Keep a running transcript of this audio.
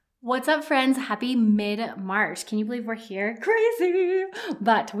What's up, friends? Happy mid-March. Can you believe we're here? Crazy!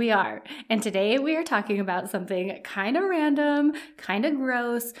 But we are. And today we are talking about something kind of random, kind of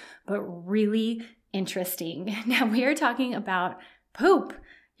gross, but really interesting. Now we are talking about poop,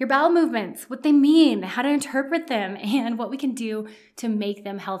 your bowel movements, what they mean, how to interpret them, and what we can do to make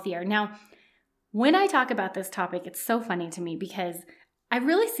them healthier. Now, when I talk about this topic, it's so funny to me because I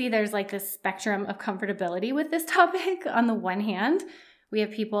really see there's like this spectrum of comfortability with this topic. On the one hand, we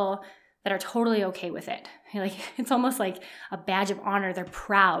have people that are totally okay with it. Like it's almost like a badge of honor. They're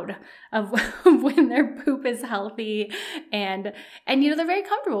proud of when their poop is healthy and they're very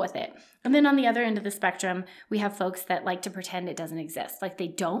comfortable with it. And then on the other end of the spectrum, we have folks that like to pretend it doesn't exist. Like they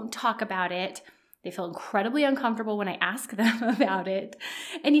don't talk about it. They feel incredibly uncomfortable when I ask them about it.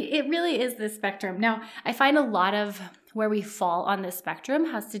 And it really is this spectrum. Now, I find a lot of where we fall on this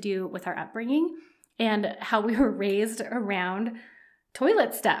spectrum has to do with our upbringing and how we were raised around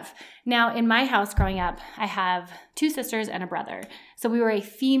toilet stuff. Now, in my house growing up, I have two sisters and a brother. So we were a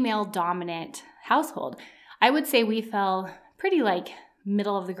female dominant household. I would say we fell pretty like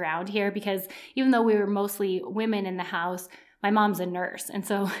middle of the ground here because even though we were mostly women in the house, my mom's a nurse. And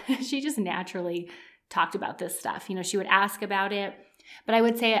so she just naturally talked about this stuff. You know, she would ask about it, but I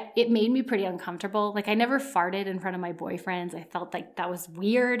would say it made me pretty uncomfortable. Like I never farted in front of my boyfriends. I felt like that was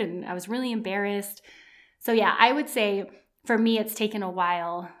weird and I was really embarrassed. So yeah, I would say for me, it's taken a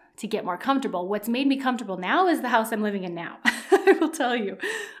while to get more comfortable. What's made me comfortable now is the house I'm living in now. I will tell you,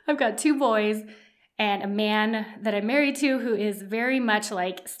 I've got two boys and a man that I'm married to who is very much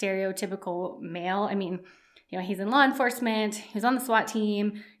like stereotypical male. I mean, you know, he's in law enforcement, he's on the SWAT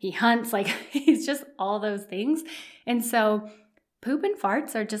team, he hunts, like he's just all those things. And so poop and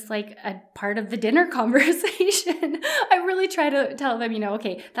farts are just like a part of the dinner conversation. I really try to tell them, you know,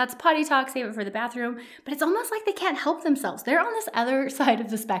 okay, that's potty talk, save it for the bathroom, but it's almost like they can't help themselves. They're on this other side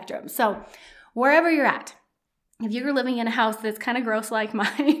of the spectrum. So wherever you're at, if you're living in a house that's kind of gross like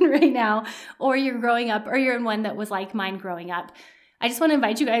mine right now, or you're growing up, or you're in one that was like mine growing up, I just want to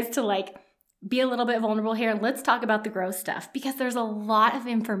invite you guys to like be a little bit vulnerable here and let's talk about the gross stuff because there's a lot of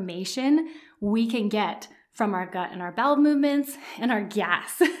information we can get from our gut and our bowel movements and our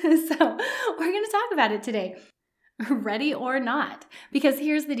gas. So we're going to talk about it today. Ready or not? Because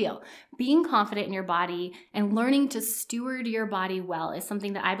here's the deal. Being confident in your body and learning to steward your body well is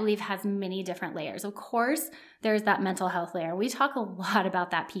something that I believe has many different layers. Of course, there's that mental health layer. We talk a lot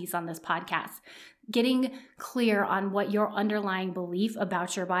about that piece on this podcast. Getting clear on what your underlying belief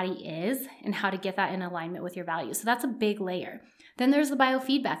about your body is and how to get that in alignment with your values. So that's a big layer. Then there's the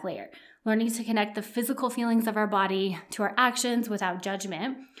biofeedback layer. Learning to connect the physical feelings of our body to our actions without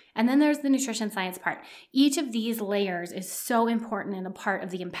judgment. And then there's the nutrition science part. Each of these layers is so important and a part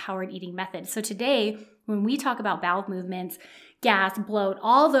of the empowered eating method. So today, when we talk about bowel movements, gas, bloat,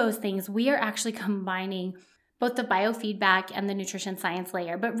 all those things, we are actually combining both the biofeedback and the nutrition science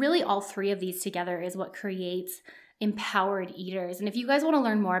layer. But really all three of these together is what creates empowered eaters. And if you guys want to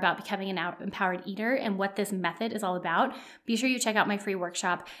learn more about becoming an empowered eater and what this method is all about, be sure you check out my free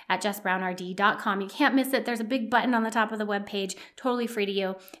workshop at jessbrownrd.com. You can't miss it. There's a big button on the top of the webpage, totally free to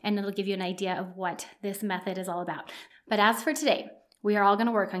you, and it'll give you an idea of what this method is all about. But as for today, we are all going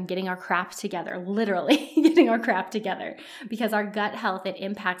to work on getting our crap together, literally getting our crap together, because our gut health, it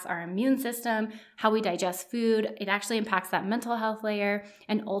impacts our immune system, how we digest food. It actually impacts that mental health layer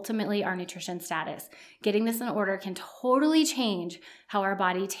and ultimately our nutrition status. Getting this in order can totally change how our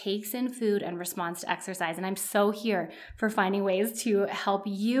body takes in food and responds to exercise. And I'm so here for finding ways to help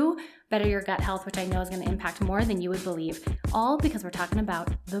you better your gut health, which I know is going to impact more than you would believe, all because we're talking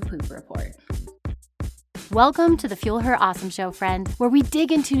about the poop report. Welcome to the Fuel Her Awesome Show, friend, where we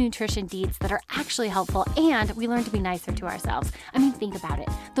dig into nutrition deets that are actually helpful and we learn to be nicer to ourselves. I mean, think about it.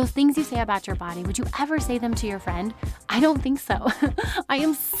 Those things you say about your body, would you ever say them to your friend? I don't think so. I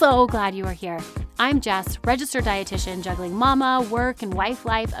am so glad you are here. I'm Jess, registered dietitian, juggling mama, work, and wife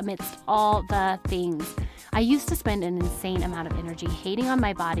life amidst all the things. I used to spend an insane amount of energy hating on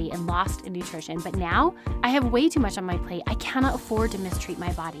my body and lost in nutrition, but now I have way too much on my plate. I cannot afford to mistreat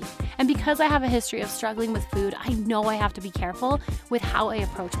my body. And because I have a history of struggling with food, I know I have to be careful with how I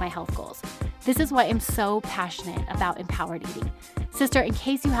approach my health goals. This is why I'm so passionate about empowered eating. Sister, in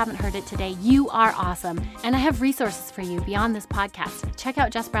case you haven't heard it today, you are awesome. And I have resources for you beyond this podcast. Check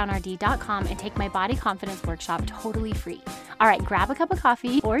out jessbrownrd.com and take my body confidence workshop totally free. All right, grab a cup of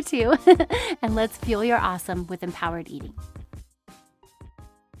coffee or two and let's fuel your awesome with empowered eating.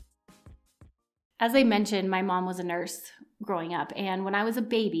 As I mentioned, my mom was a nurse growing up. And when I was a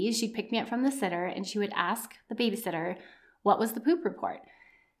baby, she'd pick me up from the sitter and she would ask the babysitter, what was the poop report?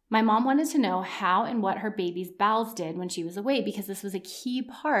 My mom wanted to know how and what her baby's bowels did when she was away because this was a key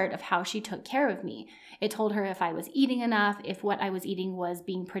part of how she took care of me. It told her if I was eating enough, if what I was eating was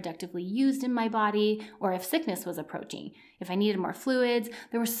being productively used in my body, or if sickness was approaching, if I needed more fluids.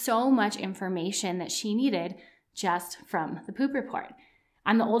 There was so much information that she needed just from the poop report.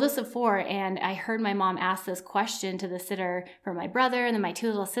 I'm the oldest of 4, and I heard my mom ask this question to the sitter for my brother and then my 2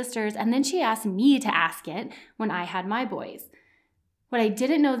 little sisters, and then she asked me to ask it when I had my boys. What I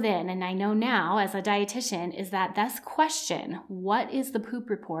didn't know then, and I know now as a dietitian, is that this question, what is the poop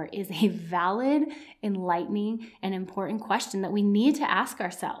report, is a valid, enlightening, and important question that we need to ask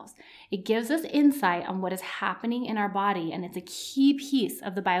ourselves. It gives us insight on what is happening in our body, and it's a key piece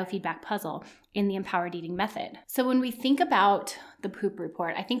of the biofeedback puzzle in the empowered eating method. So when we think about the poop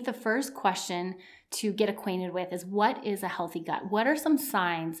report, I think the first question to get acquainted with is, what is a healthy gut? What are some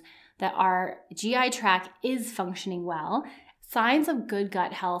signs that our GI tract is functioning well? Signs of good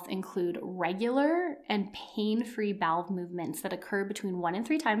gut health include regular and pain-free bowel movements that occur between 1 and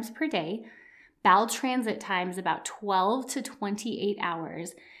 3 times per day, bowel transit times about 12 to 28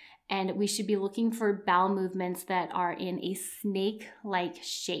 hours, and we should be looking for bowel movements that are in a snake-like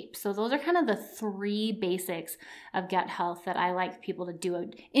shape. So those are kind of the 3 basics of gut health that I like people to do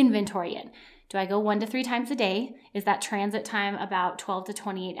an inventory in. Do I go 1 to 3 times a day? Is that transit time about 12 to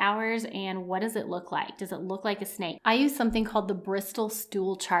 28 hours? And what does it look like? Does it look like a snake? I use something called the Bristol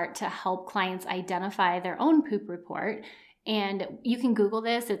Stool Chart to help clients identify their own poop report. And you can Google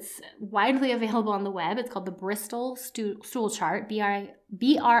this. It's widely available on the web. It's called the Bristol Stool Chart, BRISTOL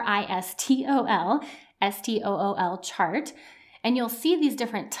chart. And you'll see these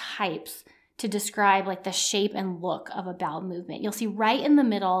different types to describe like the shape and look of a bowel movement. You'll see right in the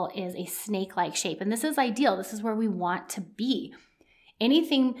middle is a snake-like shape, and this is ideal. This is where we want to be.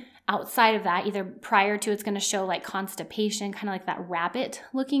 Anything outside of that, either prior to, it's going to show like constipation, kind of like that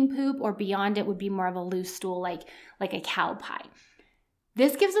rabbit-looking poop, or beyond it would be more of a loose stool, like a cow pie.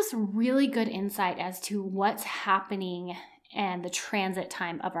 This gives us really good insight as to what's happening and the transit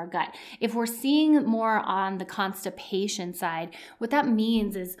time of our gut. If we're seeing more on the constipation side, what that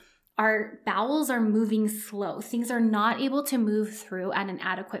means is our bowels are moving slow. Things are not able to move through at an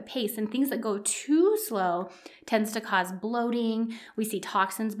adequate pace. And things that go too slow tends to cause bloating. We see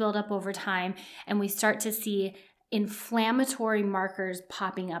toxins build up over time, and we start to see inflammatory markers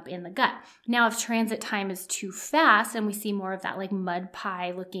popping up in the gut. Now, if transit time is too fast and we see more of that like mud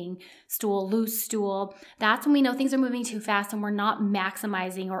pie looking stool, loose stool, that's when we know things are moving too fast and we're not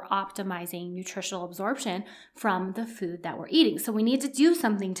maximizing or optimizing nutritional absorption from the food that we're eating. So we need to do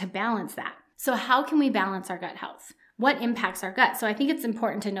something to balance that. So how can we balance our gut health? What impacts our gut? So I think it's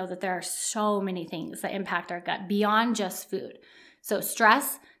important to know that there are so many things that impact our gut beyond just food. So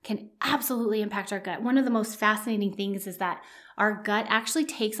stress can absolutely impact our gut. One of the most fascinating things is that our gut actually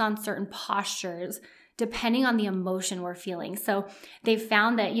takes on certain postures depending on the emotion we're feeling. So they've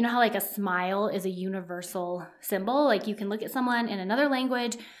found that, you know how like a smile is a universal symbol? Like you can look at someone in another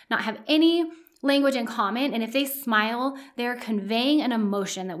language, not have any language in common, and if they smile, they're conveying an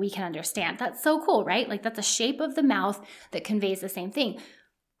emotion that we can understand. That's so cool, right? Like that's a shape of the mouth that conveys the same thing.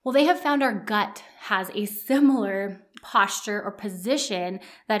 Well, they have found our gut has a similar posture or position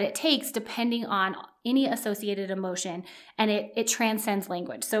that it takes depending on any associated emotion, and it transcends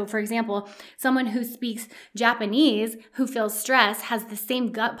language. So for example, someone who speaks Japanese who feels stress has the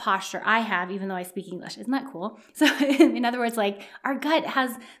same gut posture I have, even though I speak English. Isn't that cool? So in other words, like our gut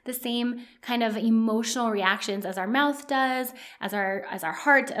has the same kind of emotional reactions as our mouth does, as our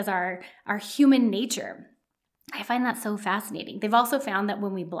heart, as our human nature. I find that so fascinating. They've also found that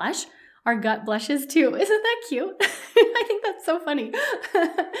when we blush, our gut blushes too. Isn't that cute? I think that's so funny.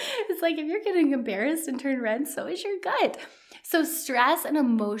 It's like if you're getting embarrassed and turn red, so is your gut. So stress and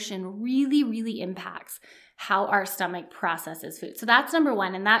emotion really, really impacts how our stomach processes food. So that's number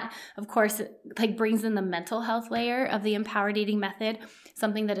one. And that, of course, like brings in the mental health layer of the empowered eating method,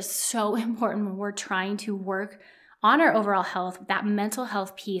 something that is so important when we're trying to work on our overall health. That mental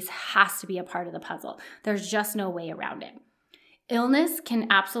health piece has to be a part of the puzzle. There's just no way around it. Illness can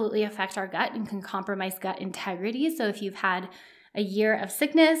absolutely affect our gut and can compromise gut integrity. So if you've had a year of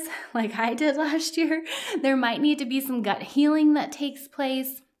sickness like I did last year, there might need to be some gut healing that takes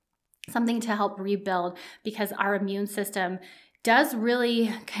place, something to help rebuild, because our immune system does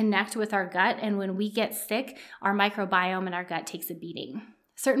really connect with our gut. And when we get sick, our microbiome in our gut takes a beating.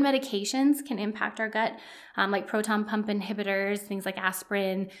 Certain medications can impact our gut, like proton pump inhibitors, things like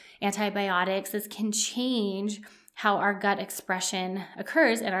aspirin, antibiotics. This can change how our gut expression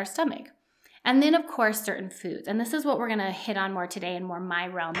occurs in our stomach. And then, of course, certain foods. And this is what we're going to hit on more today and more my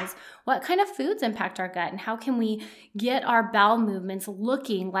realm is what kind of foods impact our gut and how can we get our bowel movements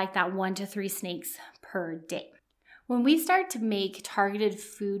looking like that 1 to 3 snakes per day. When we start to make targeted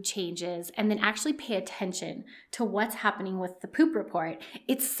food changes and then actually pay attention to what's happening with the poop report,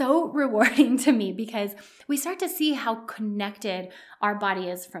 it's so rewarding to me because we start to see how connected our body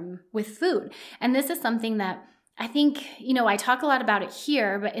is with food. And this is something that I think, I talk a lot about it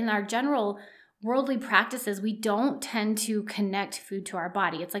here, but in our general worldly practices, we don't tend to connect food to our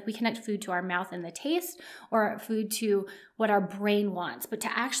body. It's like we connect food to our mouth and the taste, or food to what our brain wants. But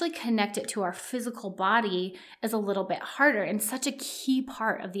to actually connect it to our physical body is a little bit harder and such a key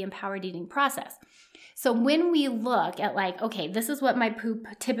part of the empowered eating process. So when we look at okay, this is what my poop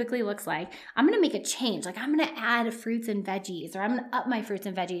typically looks like, I'm going to make a change. I'm going to add fruits and veggies, or I'm going to up my fruits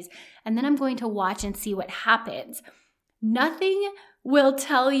and veggies, and then I'm going to watch and see what happens. Nothing will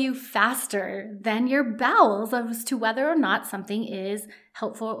tell you faster than your bowels as to whether or not something is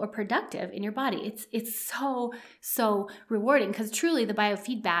helpful or productive in your body. It's so rewarding because truly the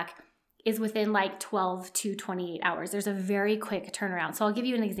biofeedback is within 12 to 28 hours. There's a very quick turnaround. So I'll give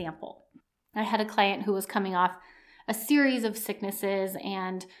you an example. I had a client who was coming off a series of sicknesses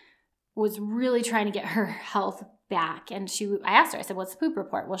and was really trying to get her health back. And I asked her, I said, what's the poop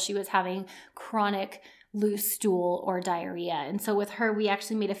report? Well, she was having chronic loose stool or diarrhea. And so with her, we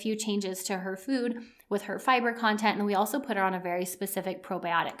actually made a few changes to her food with her fiber content. And we also put her on a very specific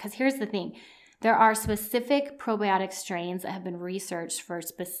probiotic. Because here's the thing. There are specific probiotic strains that have been researched for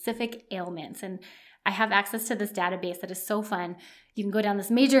specific ailments. And I have access to this database that is so fun. You can go down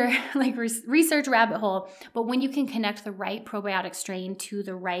this major research rabbit hole, but when you can connect the right probiotic strain to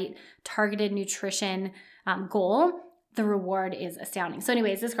the right targeted nutrition goal, the reward is astounding. So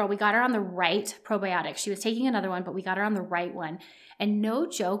anyways, this girl, we got her on the right probiotic. She was taking another one, but we got her on the right one. And no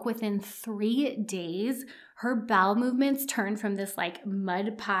joke, within 3 days, her bowel movements turned from this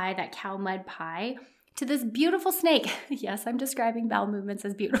mud pie, that cow mud pie, to this beautiful snake. Yes, I'm describing bowel movements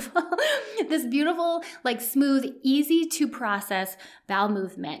as beautiful. This beautiful, smooth, easy to process bowel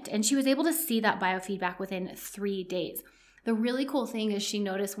movement. And she was able to see that biofeedback within 3 days. The really cool thing is she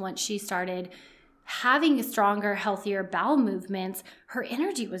noticed once she started having stronger, healthier bowel movements, her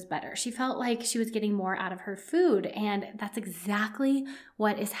energy was better. She felt like she was getting more out of her food. And that's exactly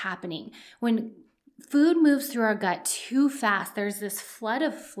what is happening. When food moves through our gut too fast, there's this flood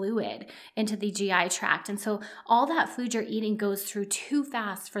of fluid into the GI tract. And so all that food you're eating goes through too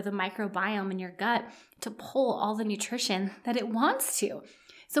fast for the microbiome in your gut to pull all the nutrition that it wants to.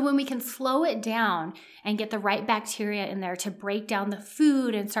 So when we can slow it down and get the right bacteria in there to break down the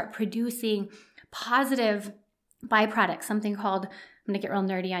food and start producing positive byproducts, something called, I'm going to get real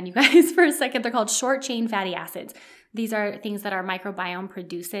nerdy on you guys for a second, they're called short chain fatty acids. These are things that our microbiome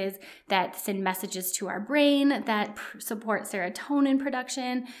produces that send messages to our brain that support serotonin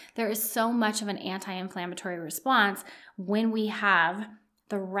production. There is so much of an anti-inflammatory response when we have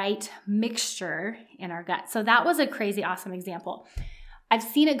the right mixture in our gut. So that was a crazy awesome example. I've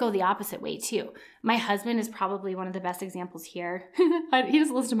seen it go the opposite way too. My husband is probably one of the best examples here. He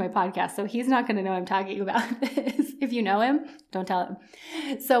doesn't listen to my podcast, so he's not going to know I'm talking about this. If you know him, don't tell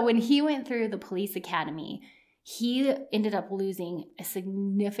him. So when he went through the police academy, he ended up losing a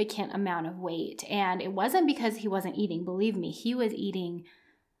significant amount of weight. And it wasn't because he wasn't eating. Believe me, he was eating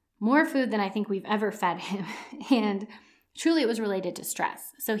more food than I think we've ever fed him. And truly it was related to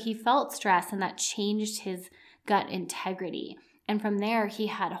stress. So he felt stress and that changed his gut integrity. And from there, he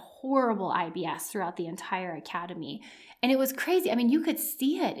had horrible IBS throughout the entire academy. And it was crazy. I mean, you could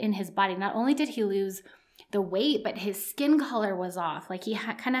see it in his body. Not only did he lose the weight, but his skin color was off. He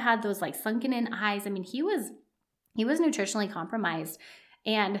kind of had those sunken in eyes. I mean, he was nutritionally compromised.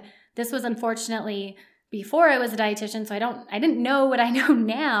 And this was unfortunately before I was a dietitian, so I didn't know what I know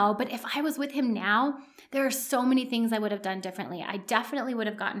now. But if I was with him now, there are so many things I would have done differently. I definitely would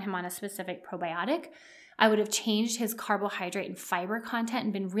have gotten him on a specific probiotic. I would have changed his carbohydrate and fiber content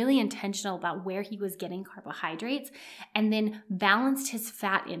and been really intentional about where he was getting carbohydrates, and then balanced his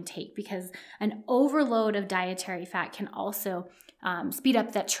fat intake, because an overload of dietary fat can also speed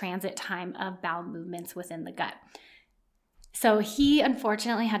up that transit time of bowel movements within the gut. So he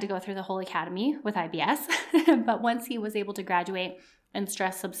unfortunately had to go through the whole academy with IBS, but once he was able to graduate and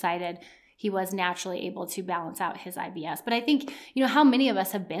stress subsided, he was naturally able to balance out his IBS. But I think, how many of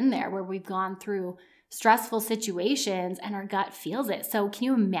us have been there where we've gone through stressful situations and our gut feels it. So can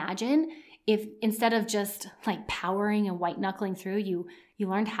you imagine if instead of just powering and white knuckling through, you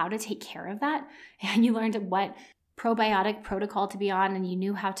learned how to take care of that, and you learned what probiotic protocol to be on and you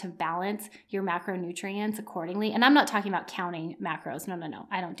knew how to balance your macronutrients accordingly, and I'm not talking about counting macros. No,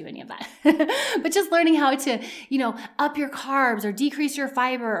 I don't do any of that. But just learning how to, up your carbs or decrease your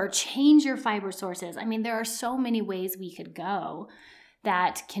fiber or change your fiber sources. I mean, there are so many ways we could go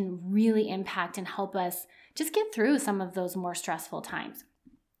that can really impact and help us just get through some of those more stressful times.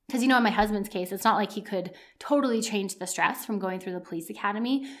 Because, in my husband's case, it's not like he could totally change the stress from going through the police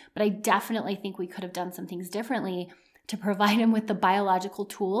academy, but I definitely think we could have done some things differently to provide him with the biological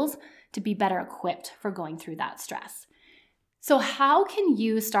tools to be better equipped for going through that stress. So how can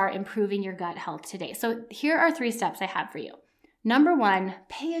you start improving your gut health today? So here are 3 steps I have for you. Number 1,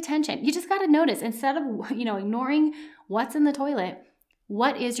 pay attention. You just got to notice, instead of, ignoring what's in the toilet,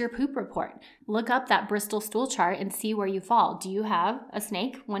 what is your poop report? Look up that Bristol stool chart and see where you fall. Do you have a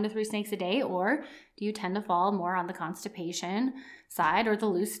snake, 1 to 3 snakes a day, or do you tend to fall more on the constipation side or the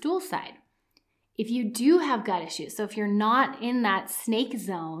loose stool side? If you do have gut issues, so if you're not in that snake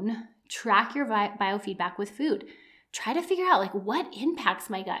zone, track your biofeedback with food. Try to figure out what impacts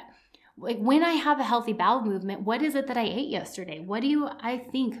my gut. When I have a healthy bowel movement, what is it that I ate yesterday? What do I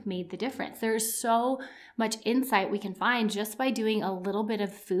think made the difference? There's so much insight we can find just by doing a little bit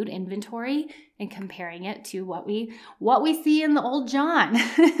of food inventory and comparing it to what we see in the old John.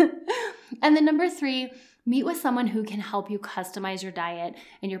 And then number 3, meet with someone who can help you customize your diet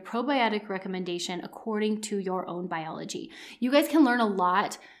and your probiotic recommendation according to your own biology. You guys can learn a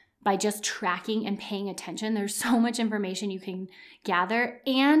lot by just tracking and paying attention. There's so much information you can gather,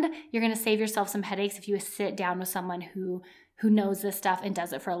 and you're going to save yourself some headaches if you sit down with someone who knows this stuff and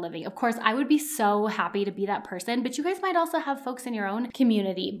does it for a living. Of course, I would be so happy to be that person, but you guys might also have folks in your own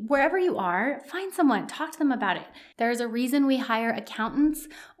community. Wherever you are, find someone, talk to them about it. There's a reason we hire accountants,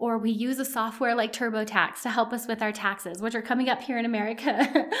 or we use a software like TurboTax to help us with our taxes, which are coming up here in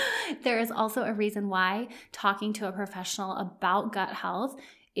America. There is also a reason why talking to a professional about gut health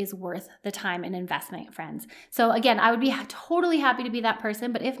is worth the time and investment, friends. So again, I would be totally happy to be that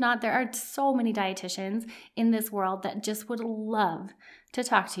person, but if not, there are so many dietitians in this world that just would love to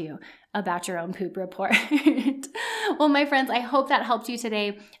talk to you about your own poop report. Well, my friends, I hope that helped you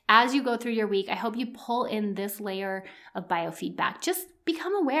today. As you go through your week, I hope you pull in this layer of biofeedback. Just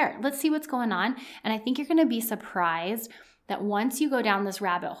become aware. Let's see what's going on. And I think you're going to be surprised that once you go down this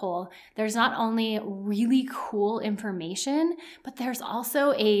rabbit hole, there's not only really cool information, but there's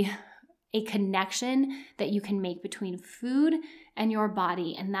also a connection that you can make between food and your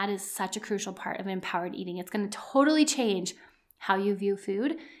body. And that is such a crucial part of empowered eating. It's going to totally change how you view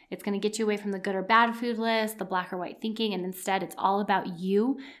food. It's going to get you away from the good or bad food list, the black or white thinking, and instead it's all about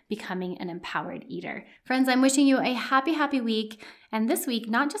you becoming an empowered eater. Friends, I'm wishing you a happy, happy week. And this week,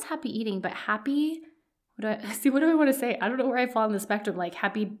 not just happy eating, but happy... what do I want to say? I don't know where I fall on the spectrum,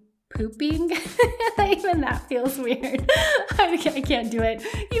 happy pooping? Even that feels weird. I can't do it.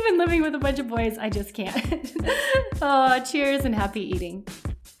 Even living with a bunch of boys, I just can't. Oh, cheers and happy eating.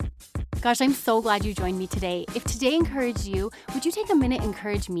 Gosh, I'm so glad you joined me today. If today encouraged you, would you take a minute and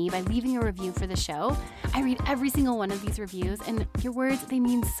encourage me by leaving a review for the show? I read every single one of these reviews, and your words, they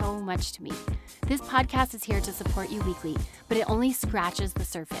mean so much to me. This podcast is here to support you weekly, but it only scratches the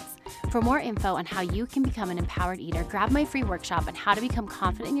surface. For more info on how you can become an empowered eater, grab my free workshop on how to become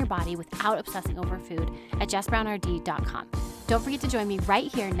confident in your body without obsessing over food at jessbrownrd.com. Don't forget to join me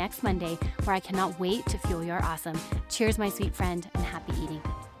right here next Monday, where I cannot wait to fuel your awesome. Cheers, my sweet friend, and happy eating.